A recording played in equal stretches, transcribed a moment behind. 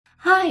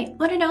Hi,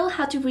 want to know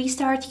how to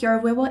restart your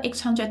Vivo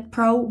X100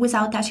 Pro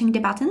without touching the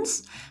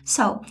buttons?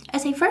 So,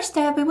 as a first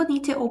step, we would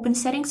need to open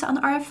settings on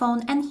our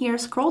phone and here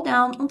scroll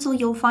down until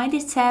you'll find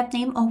this tab,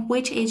 name of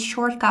which is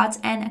shortcuts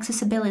and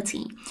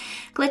accessibility.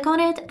 Click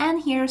on it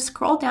and here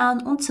scroll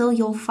down until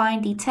you'll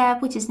find the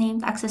tab which is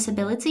named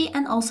accessibility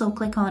and also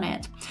click on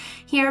it.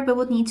 Here we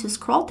would need to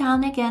scroll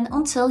down again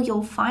until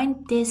you'll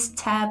find this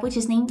tab which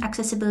is named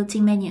accessibility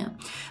menu.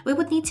 We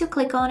would need to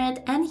click on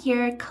it and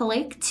here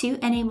click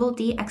to enable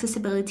the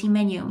accessibility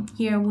menu.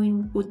 Here we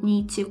would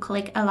need to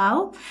click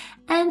allow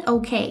and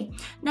OK.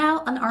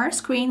 Now on our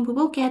screen we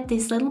will get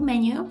this little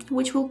menu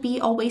which will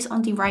be always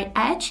on the right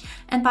edge,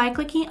 and by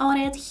clicking on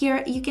it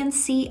here you can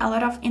see a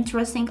lot of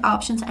interesting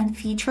options and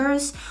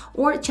features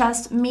or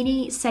just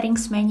mini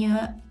settings menu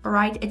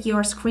right at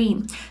your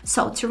screen.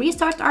 So to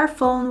restart our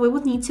phone we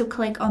would need to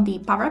click on the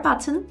power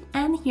button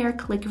and here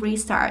click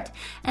restart,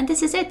 and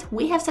this is it.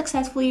 We have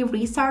successfully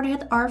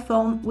restarted our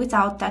phone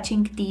without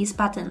touching these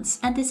buttons,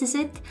 and this is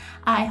it.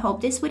 I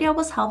hope this video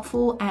was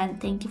helpful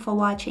and thank you for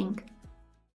watching.